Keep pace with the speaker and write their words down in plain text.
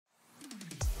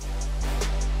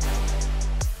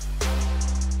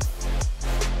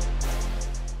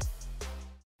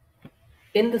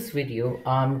In this video,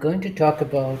 I'm going to talk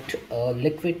about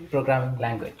Liquid programming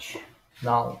language.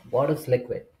 Now, what is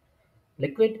Liquid?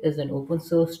 Liquid is an open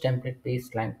source template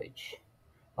based language.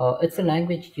 It's a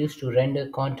language used to render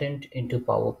content into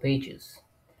Power Pages.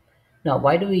 Now,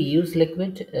 why do we use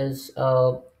Liquid? Is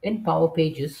in Power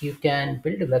Pages, you can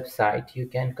build a website, you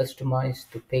can customize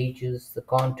the pages, the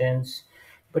contents,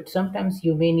 but sometimes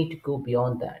you may need to go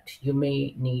beyond that. You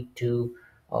may need to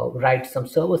write some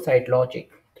server side logic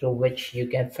through which you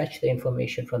can fetch the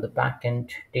information from the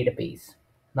backend database.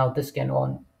 Now, this can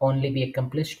only be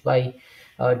accomplished by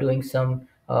doing some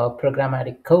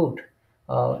programmatic code.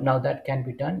 Now, that can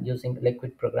be done using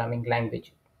Liquid programming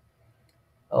language.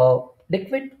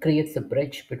 Liquid creates a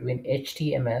bridge between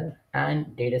HTML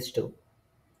and data store.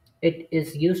 It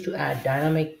is used to add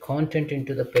dynamic content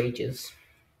into the pages.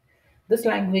 This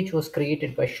language was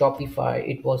created by Shopify.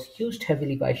 It was used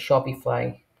heavily by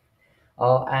Shopify,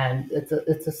 and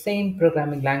it's the same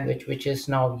programming language which is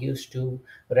now used to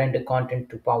render content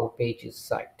to Power Pages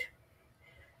site.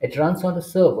 It runs on the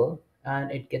server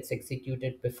and it gets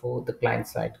executed before the client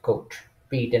side code,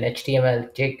 be it in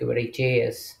HTML, jQuery,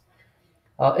 JS.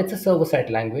 It's a server-side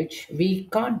language. We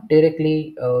can't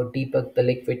directly debug the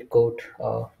Liquid code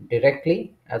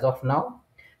directly as of now,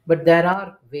 but there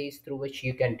are ways through which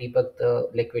you can debug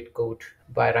the Liquid code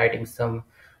by writing some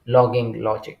logging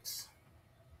logics.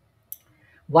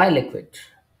 Why Liquid?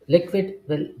 Liquid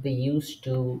will be used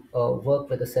to work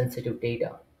with the sensitive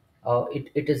data.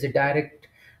 It is a direct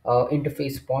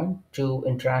interface point to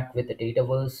interact with the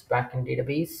Dataverse backend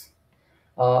database.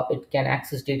 It can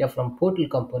access data from portal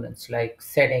components like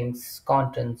settings,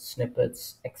 contents,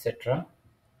 snippets, etc.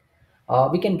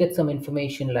 We can get some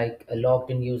information like a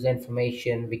logged in user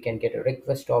information. We can get a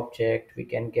request object. We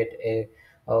can get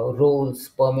roles,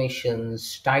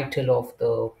 permissions, title of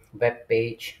the web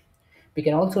page. We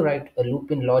can also write a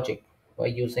loop in logic by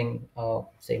using,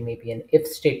 say, maybe an if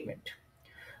statement.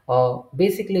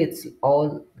 Basically, it's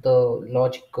all the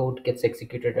logic code gets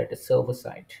executed at a server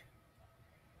side.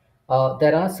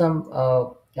 There are some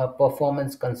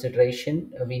performance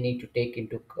consideration we need to take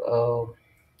into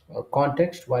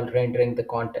context while rendering the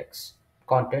context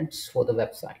contents for the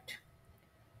website.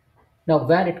 Now,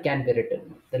 where it can be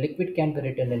written, the Liquid can be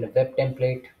written in a web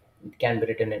template, it can be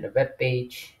written in a web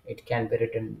page, it can be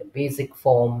written in a basic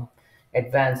form,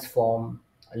 advanced form,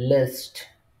 a list,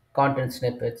 content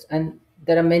snippets, and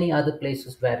there are many other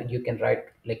places where you can write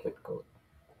Liquid code.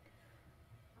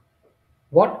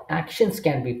 What actions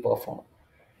can be performed?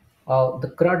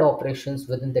 The CRUD operations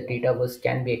within the Dataverse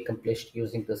can be accomplished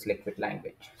using this Liquid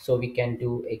language. So we can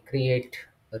do a create,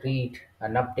 a read,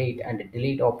 an update, and a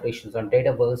delete operations on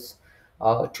Dataverse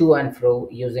to and fro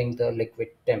using the Liquid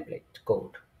template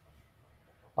code.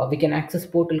 We can access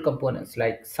portal components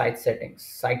like site settings,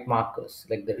 site markers,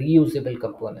 like the reusable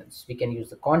components. We can use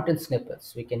the content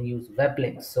snippets. We can use web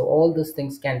links. So all these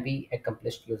things can be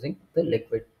accomplished using the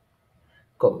Liquid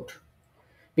code.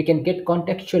 We can get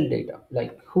contextual data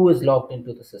like who is logged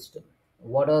into the system,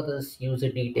 what are those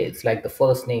user details like the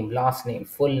first name, last name,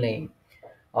 full name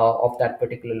of that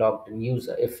particular logged in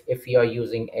user if you are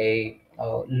using a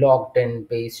logged in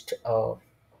based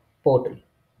portal.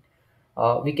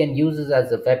 We can use this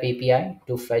as a web API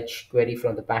to fetch query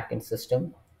from the backend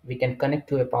system. We can connect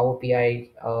to a Power BI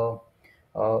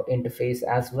interface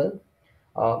as well.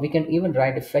 We can even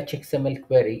write a fetch XML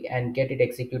query and get it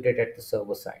executed at the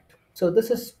server side. So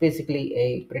this is basically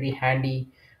a pretty handy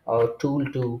tool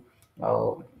to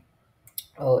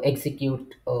uh,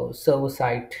 execute server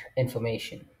side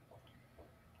information.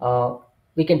 Uh,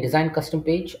 we can design custom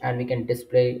page and we can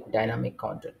display dynamic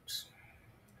contents.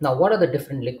 Now, what are the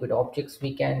different liquid objects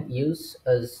we can use?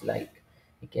 Is like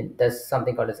we can there's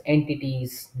something called as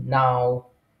entities, now,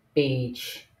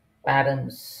 page,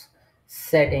 params,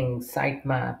 settings,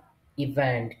 sitemap,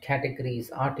 event, categories,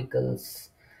 articles.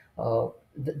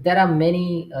 There are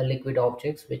many liquid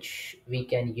objects which we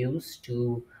can use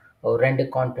to render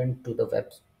content to the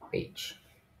web page.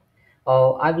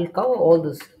 I will cover all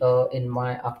this in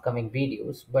my upcoming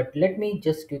videos, but let me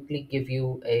just quickly give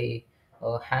you a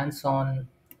hands-on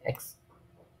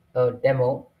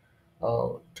demo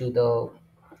to the.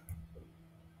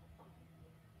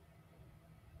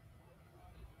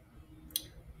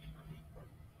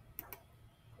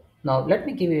 Now, let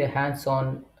me give you a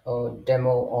hands-on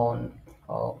demo on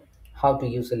uh, how to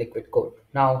use a liquid code.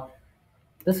 Now,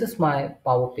 this is my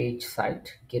Power Page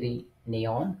site, Giri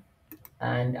Neon,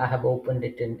 and I have opened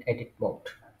it in edit mode.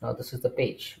 Now, this is the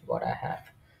page what I have.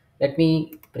 Let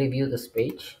me preview this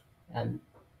page, and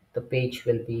the page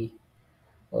will be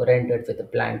rendered with a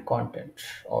blank content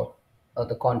or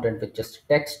the content with just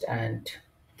text and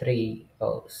three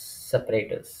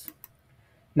separators.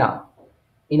 Now,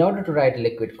 in order to write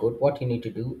liquid code, what you need to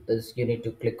do is you need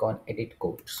to click on edit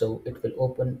code. So it will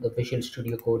open the Visual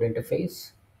Studio Code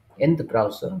interface in the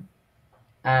browser,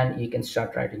 and you can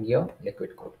start writing your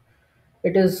liquid code.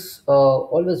 It is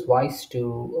always wise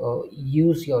to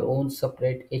use your own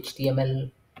separate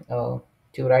HTML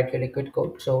to write your liquid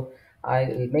code. So I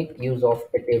will make use of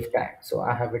a div tag. So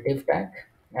I have a div tag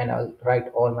and I'll write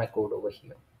all my code over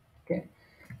here. Okay.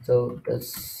 So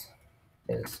this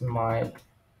is my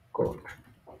code.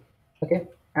 Okay.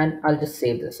 And I'll just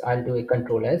save this. I'll do a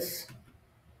control S.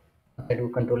 I do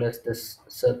control S, this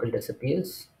circle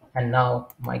disappears. And now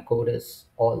my code is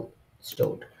all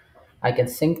stored. I can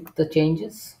sync the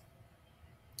changes,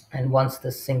 and once the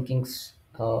syncing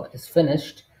is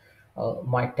finished,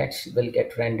 my text will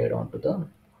get rendered onto the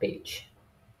page.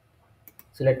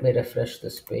 So let me refresh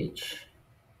this page,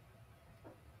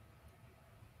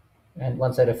 and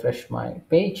once I refresh my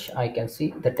page I can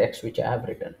see the text which I have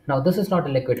written. Now this is not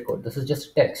a liquid code, this is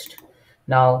just text.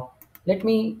 Now let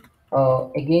me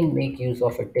again make use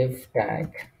of a div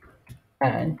tag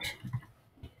and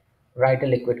write a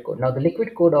liquid code. Now the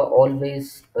liquid code are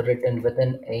always written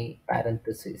within a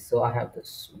parenthesis. So I have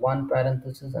this one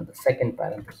parenthesis and the second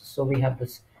parenthesis. So we have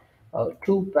this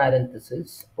two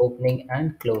parentheses, opening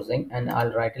and closing, and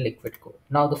I'll write a liquid code.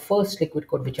 Now the first liquid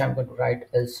code which I'm going to write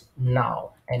is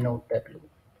now, NOW.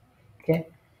 Okay.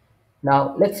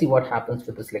 Now let's see what happens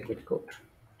with this liquid code.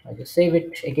 I just save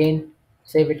it again,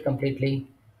 save it completely,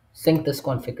 sync this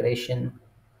configuration,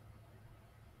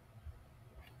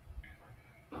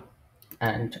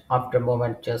 and after a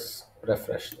moment just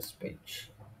refresh this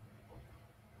page.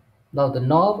 Now the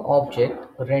nav object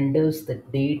renders the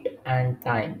date and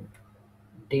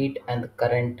the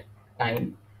current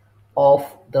time of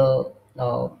the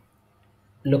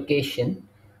location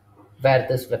where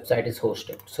this website is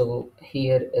hosted. So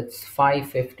here it's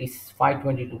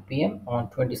 5:22 p.m. on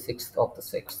 26th of the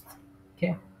 6th.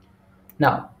 Okay.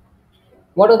 Now,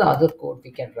 what are the other code we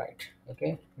can write?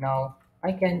 Okay. Now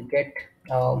I can get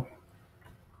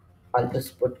I'll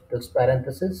just put this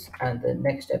parenthesis, and the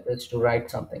next step is to write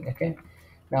something. Okay.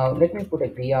 Now let me put a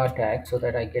br tag so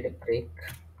that I get a break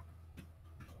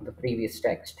on the previous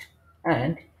text.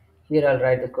 And here I'll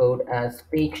write the code as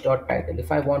page.title.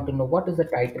 If I want to know what is the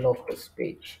title of this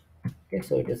page. Okay,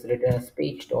 so it is written as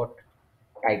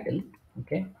page.title.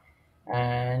 Okay.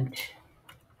 And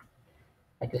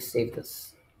I just save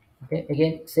this. Okay,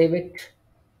 again save it,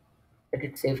 let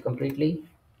it save completely,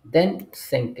 then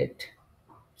sync it,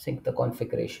 sync the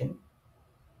configuration.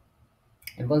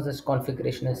 And once this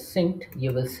configuration is synced,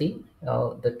 you will see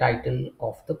the title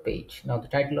of the page. Now the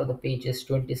title of the page is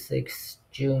 26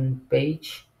 June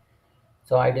page.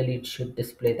 So ideally it should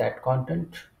display that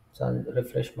content. So I'll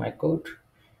refresh my code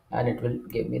and it will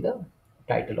give me the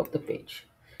title of the page.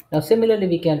 Now similarly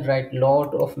we can write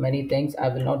lot of many things. I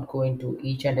will not go into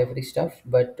each and every stuff,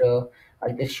 but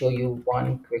I'll just show you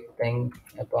one quick thing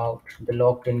about the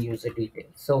logged in user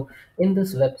details. So in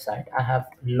this website I have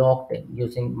logged in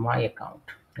using my account.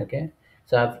 Okay,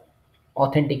 so I've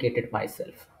authenticated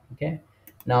myself. Okay,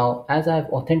 now as I've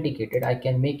authenticated I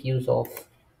can make use of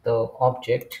the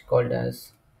object called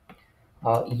as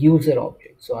user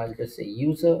object. So I'll just say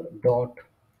user dot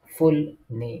full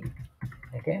name.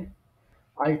 Okay,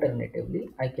 alternatively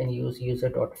I can use user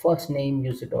dot first name,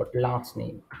 user dot last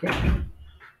name. Okay,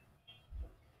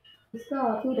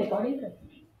 इसका क्यों recording करते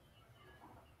हैं?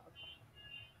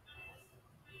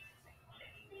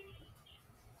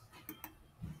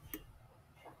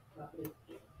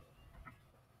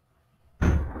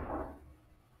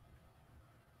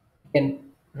 can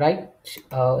write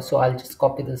so I'll just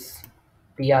copy this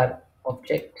pr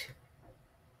object.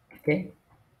 Okay,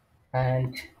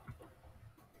 and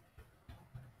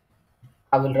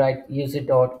I will write user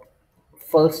dot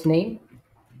first name,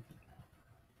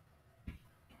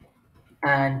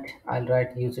 and I'll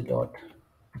write user dot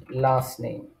last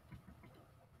name.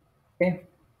 Okay,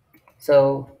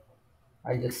 so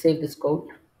I'll just save this code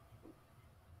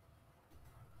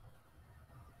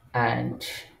and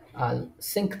I'll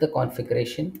sync the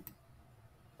configuration.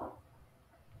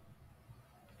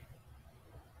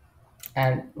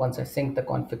 And once I sync the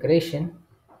configuration,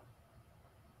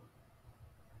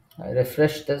 I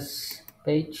refresh this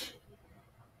page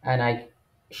and I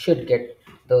should get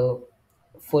the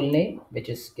full name, which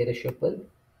is Girish Uppal,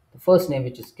 the first name,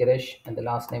 which is Girish, and the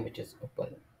last name, which is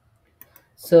Uppal.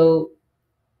 So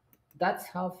that's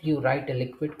how you write a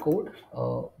liquid code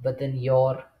within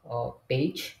your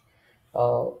page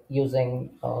using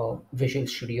Visual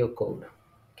Studio Code.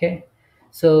 Okay,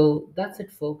 so that's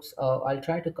it, folks. I'll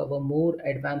try to cover more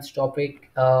advanced topic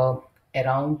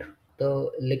around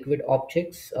the liquid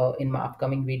objects in my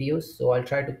upcoming videos. So I'll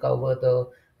try to cover the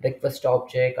request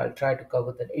object, I'll try to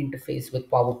cover the interface with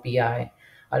Power BI,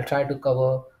 I'll try to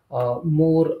cover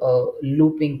more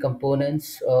looping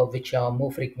components which are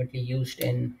more frequently used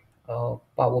in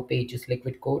Power Pages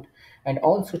liquid code, and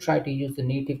also try to use the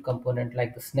native component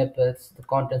like the snippets, the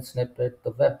content snippet,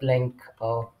 the web link,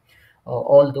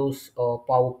 all those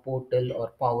Power Portal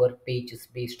or Power Pages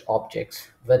based objects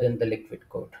within the liquid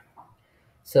code.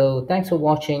 So thanks for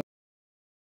watching.